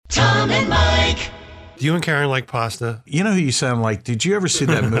Do you and Karen like pasta? You know who you sound like? Did you ever see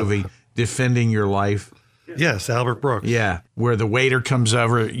that movie, Defending Your Life? Yes, Albert Brooks. Yeah, where the waiter comes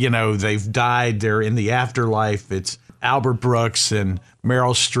over, they've died, they're in the afterlife. It's Albert Brooks and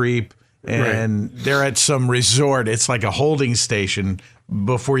Meryl Streep, and they're at some resort. It's like a holding station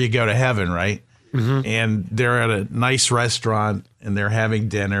before you go to heaven, right? Mm-hmm. And they're at a nice restaurant, and they're having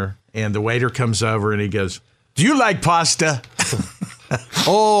dinner, and the waiter comes over, and he goes, "Do you like pasta?"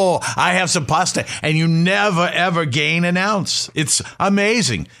 "Oh, I have some pasta." And you never, ever gain an ounce. It's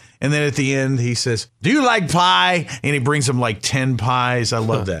amazing. And then at the end, he says, "Do you like pie?" And he brings them like 10 pies. I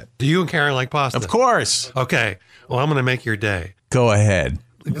love that. Do you and Karen like pasta? Of course. Okay. Well, I'm going to make your day. Go ahead.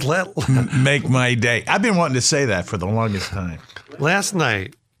 Make my day. I've been wanting to say that for the longest time. Last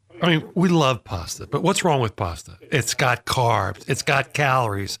night, we love pasta, but what's wrong with pasta? It's got carbs, it's got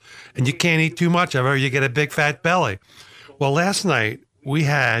calories, and you can't eat too much of it or you get a big fat belly. Well, last night, we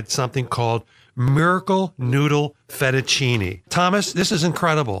had something called Miracle Noodle Fettuccine. Thomas, this is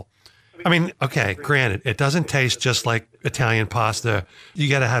incredible. Okay, granted, it doesn't taste just like Italian pasta. You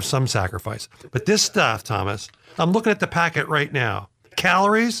got to have some sacrifice. But this stuff, Thomas, I'm looking at the packet right now.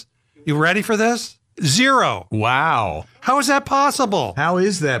 Calories? You ready for this? 0. Wow. How is that possible? How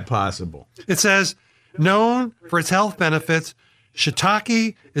is that possible? It says, known for its health benefits,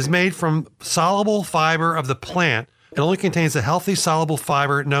 shiitake is made from soluble fiber of the plant. It only contains a healthy soluble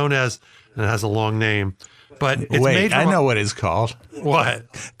fiber known as, and it has a long name, but it's made from... I know what it's called.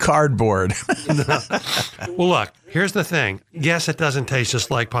 What? Cardboard. Well, look, here's the thing. Yes, it doesn't taste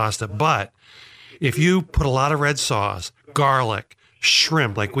just like pasta, but if you put a lot of red sauce, garlic,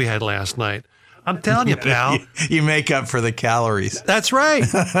 shrimp like we had last night, I'm telling you, pal. You make up for the calories. That's right.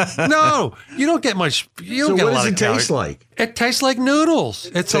 No, you don't get much. You don't get a lot of calories. What does it taste like? It tastes like noodles.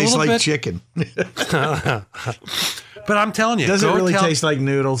 It tastes like chicken. But I'm telling you. Does it really taste like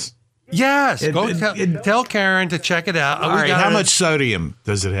noodles? Yes. Tell Karen to check it out. All right. How much sodium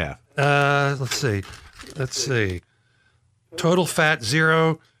does it have? Let's see. Total fat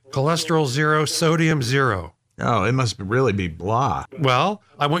 0, cholesterol 0, sodium 0. Oh, it must really be blah. Well,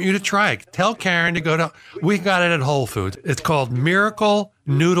 I want you to try it. Tell Karen to go to, we got it at Whole Foods. It's called Miracle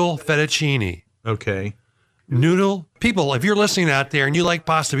Noodle Fettuccine. Okay. Noodle. People, if you're listening out there and you like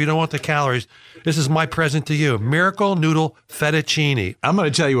pasta, but you don't want the calories, this is my present to you. Miracle Noodle Fettuccine. I'm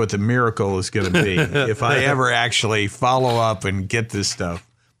going to tell you what the miracle is going to be if I ever actually follow up and get this stuff.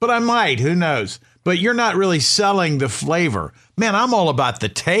 But I might. Who knows? But you're not really selling the flavor. Man, I'm all about the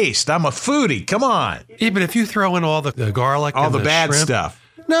taste. I'm a foodie. Come on. Yeah, but if you throw in all the garlic all and the bad shrimp, stuff.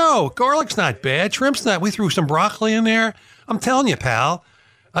 No, garlic's not bad. Shrimp's not. We threw some broccoli in there. I'm telling you, pal,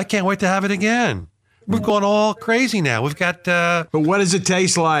 I can't wait to have it again. We've gone all crazy now. We've got... But what does it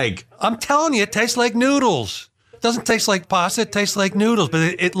taste like? I'm telling you, it tastes like noodles. It doesn't taste like pasta. It tastes like noodles,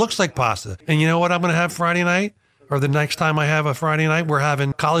 but it looks like pasta. And you know what I'm going to have Friday night? Or the next time I have a Friday night, we're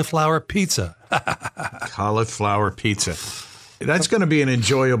having cauliflower pizza. Cauliflower pizza. That's going to be an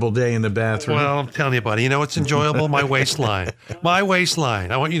enjoyable day in the bathroom. Well, I'm telling you, buddy. You know what's enjoyable? My waistline. My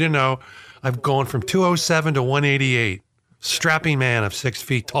waistline. I want you to know I've gone from 207 to 188. Strapping man of 6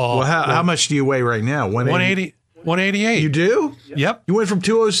 feet tall. Well, how much do you weigh right now? 180? 188. You do? Yep. You went from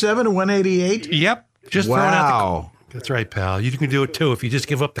 207 to 188? Yep. Just wow. throwing out That's right, pal. You can do it too if you just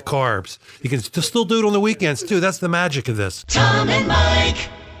give up the carbs. You can still do it on the weekends too. That's the magic of this. Tom and Mike.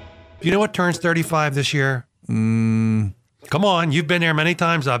 Do you know what turns 35 this year? Come on. You've been there many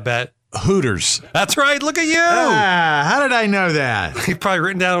times, I bet. Hooters. That's right. Look at you. How did I know that? You've probably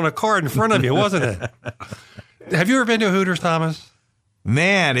written down on a card in front of you, wasn't it? Have you ever been to Hooters, Thomas?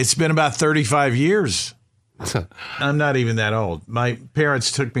 Man, it's been about 35 years. I'm not even that old. My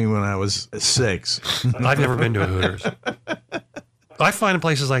parents took me when I was 6. I've never been to a Hooters. I find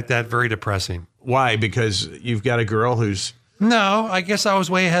places like that very depressing. Why? Because you've got a girl who's... No, I guess I was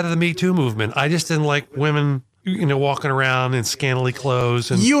way ahead of the Me Too movement. I just didn't like women, walking around in scantily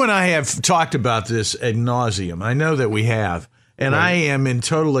clothes. And you and I have talked about this ad nauseum. I know that we have. And right. I am in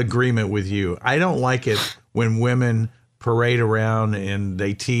total agreement with you. I don't like it when women parade around and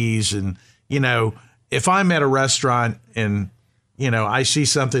they tease. And, if I'm at a restaurant and, I see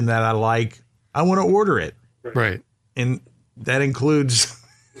something that I like, I want to order it. Right. And that includes...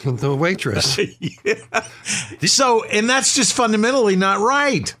 the waitress. Yeah. So, and that's just fundamentally not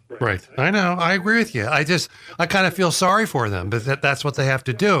right. Right. I know. I agree with you. I kind of feel sorry for them, but that's what they have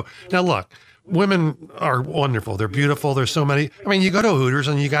to do. Now, look, women are wonderful. They're beautiful. There's so many. You go to Hooters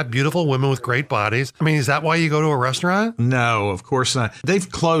and you got beautiful women with great bodies. Is that why you go to a restaurant? No, of course not. They've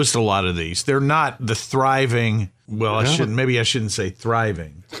closed a lot of these. They're not the thriving. Well, maybe I shouldn't say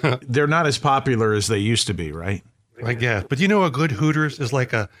thriving. They're not as popular as they used to be, right? I guess. But you know, a good Hooters is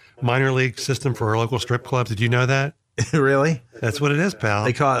like a minor league system for our local strip clubs. Did you know that? Really? That's what it is, pal.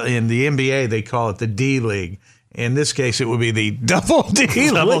 They call it, in the NBA, they call it the D League. In this case, it would be the Double D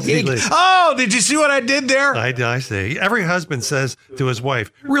League. Double D League. Oh, did you see what I did there? I see. Every husband says to his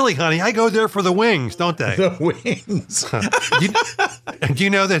wife, "Really, honey, I go there for the wings, don't they?" The wings. And do you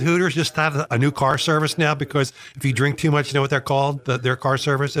know that Hooters just have a new car service now? Because if you drink too much, you know what they're called? Their car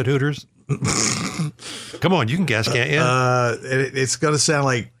service at Hooters? Come on, you can guess, can't you? It's going to sound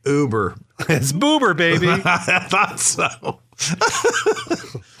like Uber. It's Boober, baby. I thought so.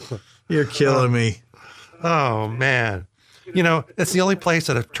 You're killing me. Oh, man. You know, it's the only place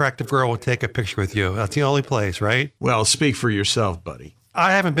that an attractive girl will take a picture with you. That's the only place, right? Well, speak for yourself, buddy.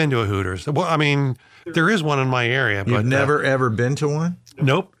 I haven't been to a Hooters. Well, I mean, there is one in my area. You've but never, ever been to one?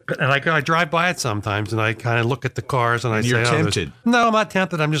 Nope. And I drive by it sometimes, and I kind of look at the cars, and You're say, tempted. No, I'm not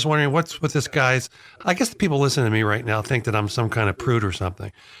tempted. I'm just wondering what's with this guy's. I guess the people listening to me right now think that I'm some kind of prude or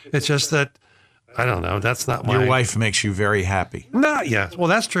something. It's just that, I don't know. That's not my... Your wife makes you very happy. Not yet. Well,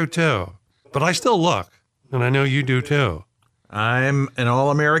 that's true, too. But I still look, and I know you do, too. I'm an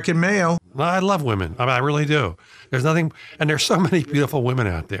all-American male. I love women. I really do. There's nothing, and there's so many beautiful women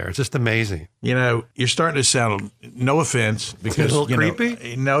out there. It's just amazing. You know, you're starting to sound, no offense, because, a little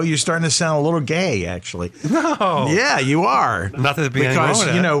creepy? No, you're starting to sound a little gay, actually. No. Yeah, you are. Not that it'd be anything wrong with Because,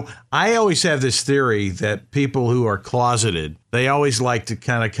 that. you know, I always have this theory that people who are closeted, they always like to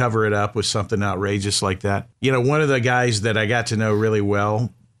kind of cover it up with something outrageous like that. You know, one of the guys that I got to know really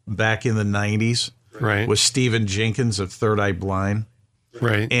well back in the 90s Right. was Stephen Jenkins of Third Eye Blind.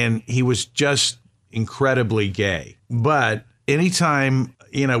 Right. And he was just incredibly gay. But anytime,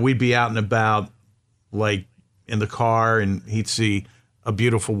 you know, we'd be out and about, like in the car, and he'd see a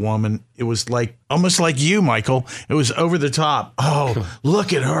beautiful woman, it was like almost like you, Michael. It was over the top. Oh,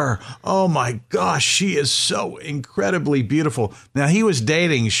 look at her. Oh my gosh, she is so incredibly beautiful. Now, he was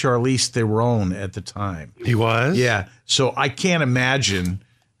dating Charlize Theron at the time. He was? Yeah. So I can't imagine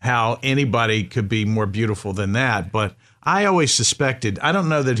how anybody could be more beautiful than that. But I always suspected, I don't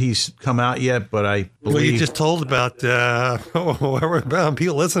know that he's come out yet, but I believe. Well, you just told about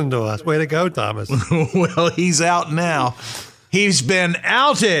people listening to us. Way to go, Thomas. Well, he's out now. He's been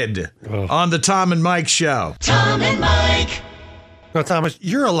outed on the Tom and Mike show. Tom and Mike. Well, Thomas,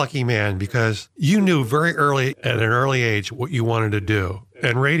 you're a lucky man because you knew very early, at an early age, what you wanted to do.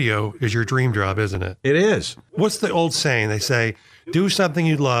 And radio is your dream job, isn't it? It is. What's the old saying? They say, do something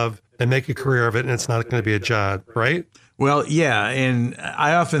you love and make a career of it, and it's not going to be a job, right? Well, yeah, and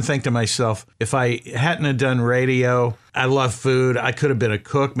I often think to myself, if I hadn't have done radio, I love food. I could have been a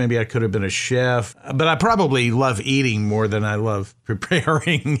cook. Maybe I could have been a chef. But I probably love eating more than I love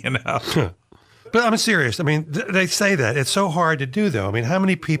preparing, you know. But I'm serious. I mean, they say that. It's so hard to do, though. I mean, how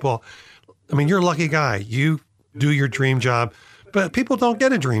many people, I mean, you're a lucky guy. You do your dream job. But people don't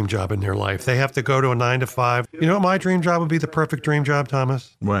get a dream job in their life. They have to go to a 9 to 5. You know what my dream job would be? The perfect dream job,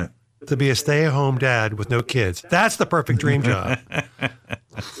 Thomas? What? To be a stay-at-home dad with no kids. That's the perfect dream job.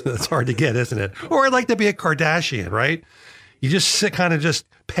 That's hard to get, isn't it? Or I'd like to be a Kardashian, right? You just sit, kind of just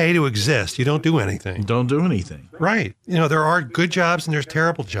pay to exist. You don't do anything. Don't do anything. Right. You know, there are good jobs and there's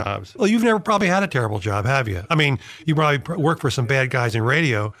terrible jobs. Well, you've never probably had a terrible job, have you? I mean, you probably work for some bad guys in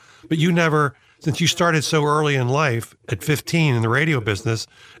radio, but you never, since you started so early in life at 15 in the radio business,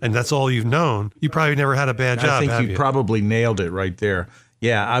 and that's all you've known, you probably never had a bad job, I think have you you? probably nailed it right there.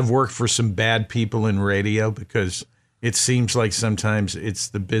 Yeah, I've worked for some bad people in radio because it seems like sometimes it's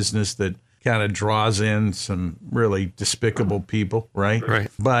the business that kind of draws in some really despicable people, right? Right.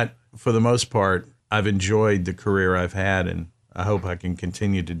 But for the most part, I've enjoyed the career I've had, and I hope I can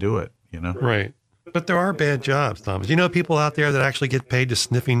continue to do it, you know? Right. But there are bad jobs, Thomas. You know people out there that actually get paid to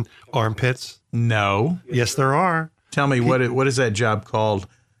sniffing armpits? No. Yes, there are. Tell me, what is that job called?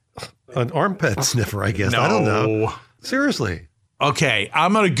 An armpit sniffer, I guess. I don't know. Seriously. Okay,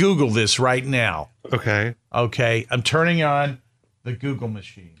 I'm going to Google this right now. Okay. Okay, I'm turning on the Google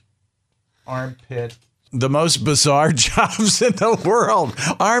machine. Armpit. The most bizarre jobs in the world.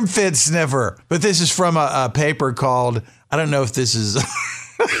 Armpit sniffer. But this is from a paper called, I don't know if this is,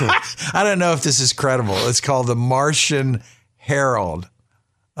 I don't know if this is credible. It's called the Martian Herald.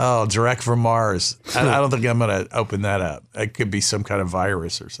 Oh, direct from Mars. I don't think I'm going to open that up. It could be some kind of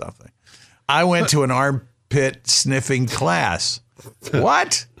virus or something. I went to an armpit sniffing class.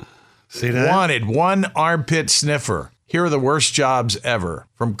 What? See that? Wanted one armpit sniffer. Here are the worst jobs ever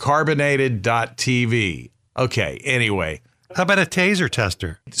from carbonated.tv. Okay, anyway. How about a taser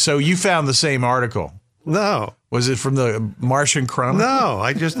tester? So you found the same article. No. Was it from the Martian Chronicle? No,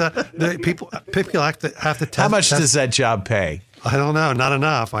 I just, people have to test. How much does that job pay? I don't know. Not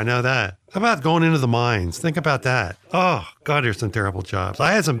enough. I know that. How about going into the mines? Think about that. Oh, God, there's some terrible jobs.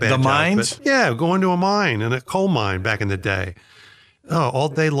 I had some bad jobs. The mines? But yeah, going to a mine and a coal mine back in the day. Oh, all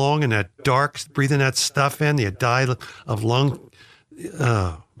day long in that dark, breathing that stuff in, you die of lung.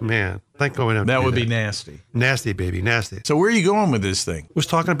 Oh, man. Think going up. That would be nasty. Nasty, baby, nasty. So where are you going with this thing? Was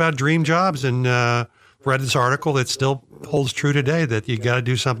talking about dream jobs and read this article that still holds true today that you got to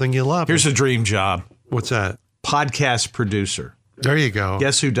do something you love. Here's a dream job. What's that? Podcast producer. There you go.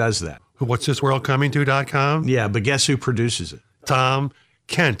 Guess who does that? What's this world coming to.com? Yeah, but guess who produces it? Tom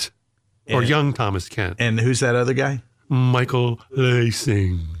Kent, or young Thomas Kent. And who's that other guy? Michael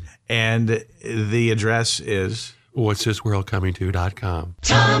Lacing. And the address is? What's this world coming to.com.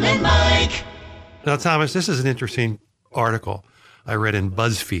 Tom and Mike. Now, Thomas, this is an interesting article I read in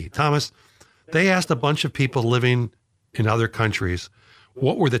BuzzFeed. Thomas, they asked a bunch of people living in other countries,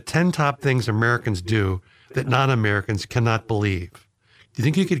 what were the 10 top things Americans do that non-Americans cannot believe? Do you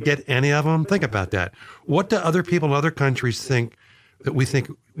think you could get any of them? Think about that. What do other people in other countries think that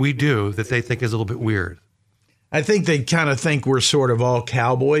we do that they think is a little bit weird? I think they kind of think we're sort of all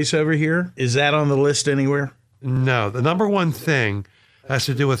cowboys over here. Is that on the list anywhere? No. The number one thing has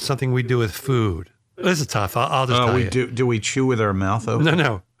to do with something we do with food. This is tough. I'll just tell you. Do we chew with our mouth open?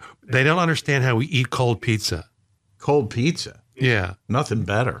 No. They don't understand how we eat cold pizza. Cold pizza? Yeah. Nothing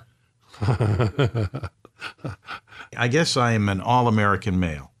better. I guess I am an all-American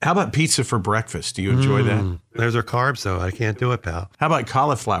male. How about pizza for breakfast? Do you enjoy that? There's our carbs, though. I can't do it, pal. How about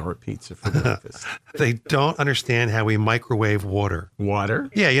cauliflower pizza for breakfast? They don't understand how we microwave water. Water?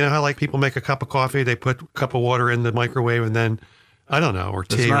 Yeah, you know how like people make a cup of coffee, they put a cup of water in the microwave and then, I don't know, or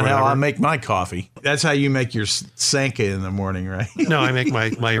tea That's or not whatever. how I make my coffee. That's how you make your Sanka in the morning, right? No, I make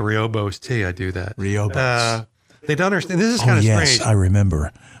my Riobos tea. I do that. Riobos. They don't understand. This is kind of yes, strange. I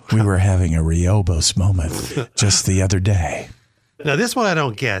remember. We were having a Riobos moment just the other day. Now, this one I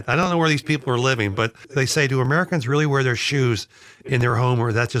don't get. I don't know where these people are living, but they say, do Americans really wear their shoes in their home or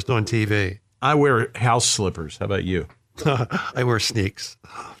is that just on TV? I wear house slippers. How about you? I wear sneaks.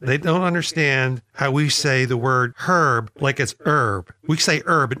 They don't understand how we say the word herb like it's herb. We say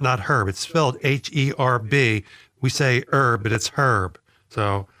herb, but not herb. It's spelled H-E-R-B. We say herb, but it's herb.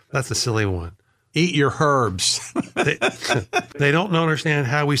 So that's a silly one. Eat your herbs. They don't understand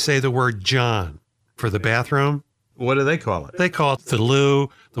how we say the word John for the bathroom. What do they call it? They call it the loo,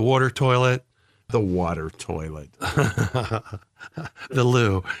 the water toilet. The water toilet. The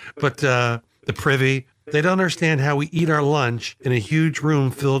loo. But the privy, they don't understand how we eat our lunch in a huge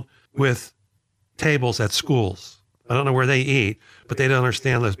room filled with tables at schools. I don't know where they eat, but they don't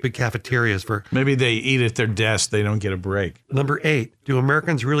understand those big cafeterias for. Maybe they eat at their desk. They don't get a break. Number 8, do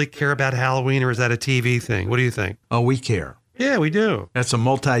Americans really care about Halloween or is that a TV thing? What do you think? Oh, we care. Yeah, we do. That's a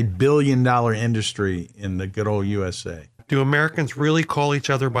multi-billion-dollar industry in the good old USA. Do Americans really call each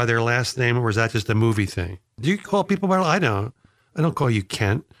other by their last name or is that just a movie thing? Do you call people by? I don't. I don't call you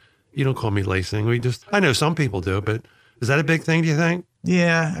Kent. You don't call me Lacing. I know some people do, but is that a big thing, do you think?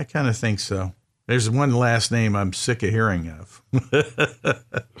 Yeah, I kind of think so. There's one last name I'm sick of hearing of. And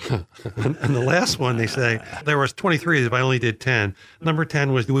the last one, they say, there was 23, if I only did 10. Number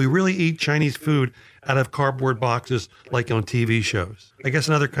 10 was, do we really eat Chinese food out of cardboard boxes like on TV shows? I guess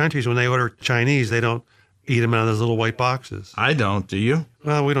in other countries, when they order Chinese, they don't eat them out of those little white boxes. I don't, do you?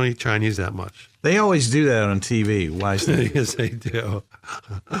 Well, we don't eat Chinese that much. They always do that on TV. Why is that? Yes, they do.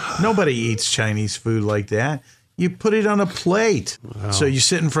 Nobody eats Chinese food like that. You put it on a plate. Wow. So you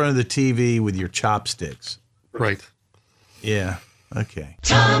sit in front of the TV with your chopsticks. Right. Yeah. Okay.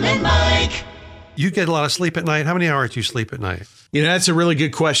 Tom and Mike. You get a lot of sleep at night. How many hours do you sleep at night? You know, that's a really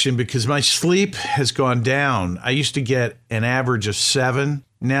good question because my sleep has gone down. I used to get an average of 7.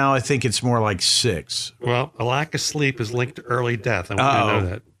 Now I think it's more like 6. Well, a lack of sleep is linked to early death. I want you to know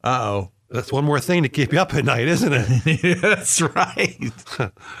that. Uh-oh. That's one more thing to keep you up at night, isn't it? Yeah, that's right.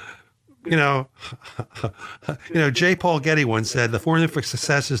 You know, J. Paul Getty once said, the formula for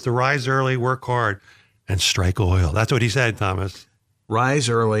success is to rise early, work hard, and strike oil. That's what he said, Thomas. Rise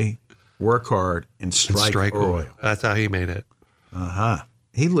early, work hard, and strike oil. That's how he made it. Uh-huh.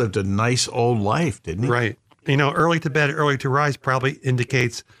 He lived a nice old life, didn't he? Right. You know, early to bed, early to rise probably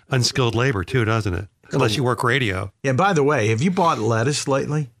indicates unskilled labor too, doesn't it? Unless you work radio. Yeah, by the way, have you bought lettuce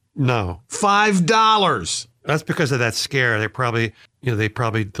lately? No. $5. That's because of that scare. They probably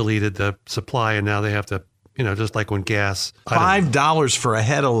deleted the supply and now they have to, just like when gas. $5 for a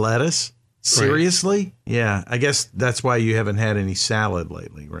head of lettuce? Seriously? Right. Yeah, I guess that's why you haven't had any salad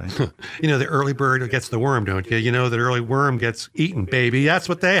lately, right? The early bird gets the worm, don't you? You know that early worm gets eaten, baby. That's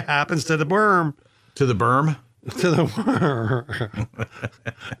what happens to the worm. To the berm? To the worm.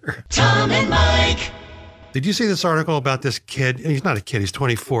 Tom and Mike. Did you see this article about this kid? He's not a kid, he's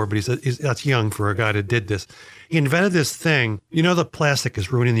 24, but that's young for a guy that did this. He invented this thing. You know, the plastic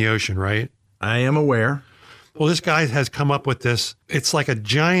is ruining the ocean, right? I am aware. Well, this guy has come up with this. It's like a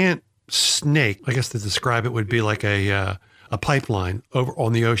giant snake. I guess to describe it would be like a pipeline over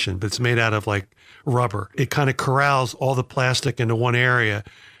on the ocean, but it's made out of like rubber. It kind of corrals all the plastic into one area,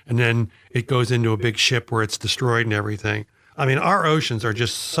 and then it goes into a big ship where it's destroyed and everything. I mean, our oceans are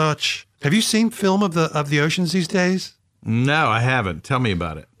just such. Have you seen film of the oceans these days? No, I haven't. Tell me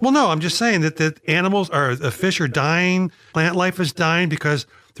about it. Well, no, I'm just saying that the animals or the fish are dying. Plant life is dying because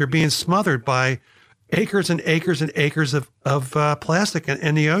they're being smothered by acres and acres and acres of plastic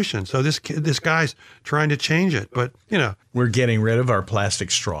in the ocean. So this guy's trying to change it. But, you know. We're getting rid of our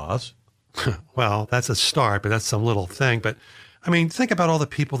plastic straws. Well, that's a start, but that's some little thing. But, I mean, think about all the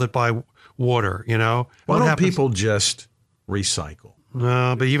people that buy water, you know. Why don't people just recycle?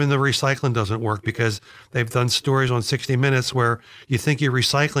 No, but even the recycling doesn't work because they've done stories on 60 Minutes where you think you're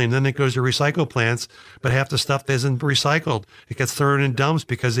recycling, then it goes to recycle plants, but half the stuff isn't recycled. It gets thrown in dumps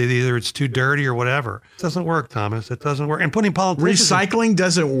because either it's too dirty or whatever. It doesn't work, Thomas. It doesn't work. And putting politicians... Recycling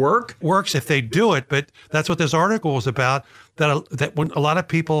doesn't work? Works if they do it, but that's what this article was about, that when a lot of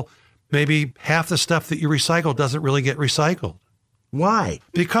people, maybe half the stuff that you recycle doesn't really get recycled. Why?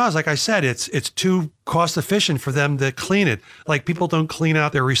 Because, like I said, it's too cost efficient for them to clean it. Like people don't clean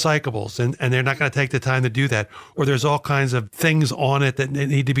out their recyclables and they're not going to take the time to do that. Or there's all kinds of things on it that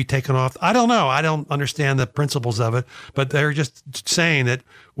need to be taken off. I don't know. I don't understand the principles of it, but they're just saying that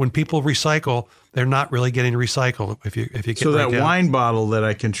when people recycle, they're not really getting recycled. If you get so right that down. wine bottle that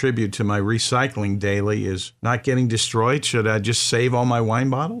I contribute to my recycling daily is not getting destroyed. Should I just save all my wine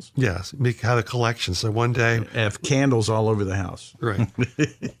bottles? Yes, have a collection. So one day, I have candles all over the house. Right.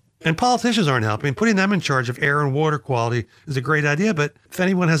 And politicians aren't helping. Putting them in charge of air and water quality is a great idea. But if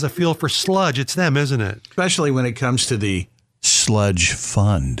anyone has a feel for sludge, it's them, isn't it? Especially when it comes to the sludge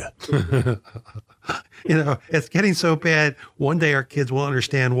fund. You know, it's getting so bad. One day our kids will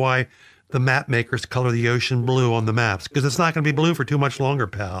understand why the map makers color the ocean blue on the maps, because it's not going to be blue for too much longer,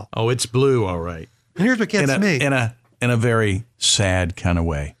 pal. Oh, it's blue, all right. And here's what gets me. In a very sad kind of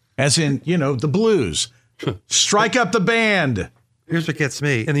way. As in, you know, the blues. Strike up the band. Here's what gets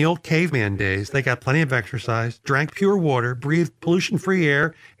me. In the old caveman days, they got plenty of exercise, drank pure water, breathed pollution-free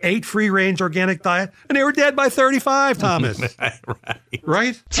air, ate free-range organic diet, and they were dead by 35, Thomas. Right.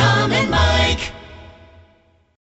 Right? Tom and Mike.